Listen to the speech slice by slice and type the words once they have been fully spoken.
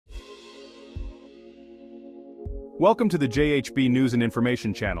Welcome to the JHB News and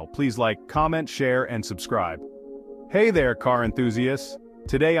Information channel. Please like, comment, share, and subscribe. Hey there, car enthusiasts.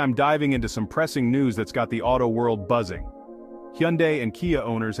 Today I'm diving into some pressing news that's got the auto world buzzing. Hyundai and Kia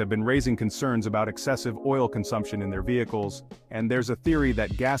owners have been raising concerns about excessive oil consumption in their vehicles, and there's a theory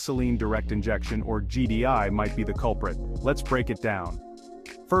that gasoline direct injection or GDI might be the culprit. Let's break it down.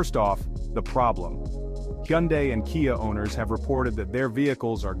 First off, the problem. Hyundai and Kia owners have reported that their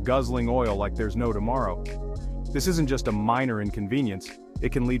vehicles are guzzling oil like there's no tomorrow. This isn't just a minor inconvenience,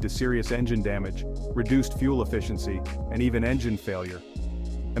 it can lead to serious engine damage, reduced fuel efficiency, and even engine failure.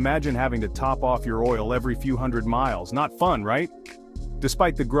 Imagine having to top off your oil every few hundred miles. Not fun, right?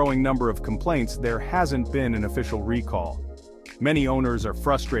 Despite the growing number of complaints, there hasn't been an official recall. Many owners are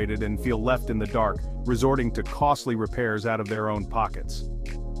frustrated and feel left in the dark, resorting to costly repairs out of their own pockets.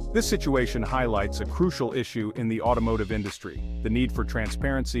 This situation highlights a crucial issue in the automotive industry: the need for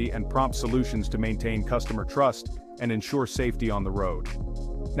transparency and prompt solutions to maintain customer trust and ensure safety on the road.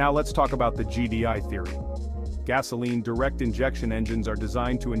 Now let's talk about the GDI theory. Gasoline direct injection engines are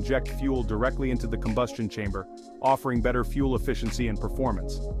designed to inject fuel directly into the combustion chamber, offering better fuel efficiency and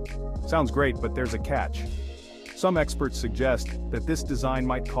performance. Sounds great, but there's a catch. Some experts suggest that this design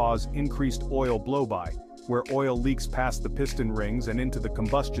might cause increased oil blowby, where oil leaks past the piston rings and into the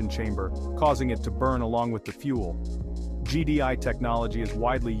combustion chamber, causing it to burn along with the fuel. GDI technology is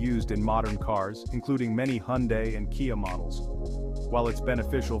widely used in modern cars, including many Hyundai and Kia models. While it's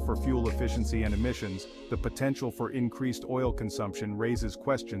beneficial for fuel efficiency and emissions, the potential for increased oil consumption raises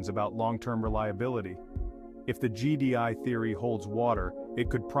questions about long-term reliability. If the GDI theory holds water, it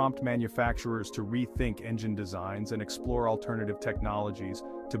could prompt manufacturers to rethink engine designs and explore alternative technologies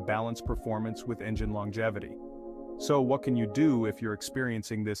to balance performance with engine longevity. So what can you do if you're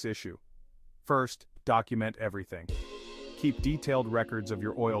experiencing this issue? First, document everything. Keep detailed records of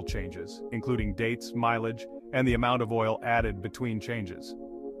your oil changes, including dates, mileage, and the amount of oil added between changes.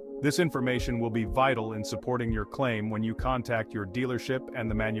 This information will be vital in supporting your claim when you contact your dealership and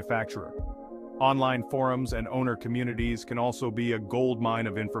the manufacturer. Online forums and owner communities can also be a goldmine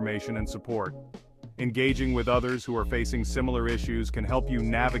of information and support. Engaging with others who are facing similar issues can help you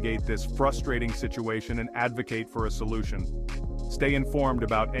navigate this frustrating situation and advocate for a solution. Stay informed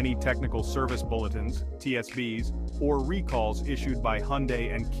about any technical service bulletins, TSBs, or recalls issued by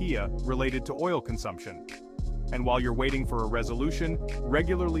Hyundai and Kia related to oil consumption. And while you're waiting for a resolution,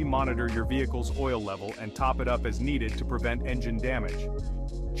 regularly monitor your vehicle's oil level and top it up as needed to prevent engine damage.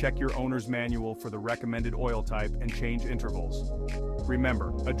 Check your owner's manual for the recommended oil type and change intervals.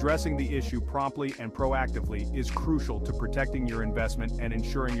 Remember, addressing the issue promptly and proactively is crucial to protecting your investment and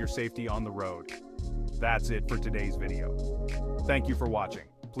ensuring your safety on the road. That's it for today's video. Thank you for watching.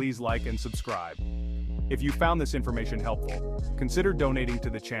 Please like and subscribe. If you found this information helpful, consider donating to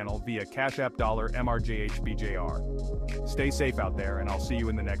the channel via Cash App $MRJHBJR. Stay safe out there, and I'll see you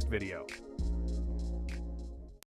in the next video.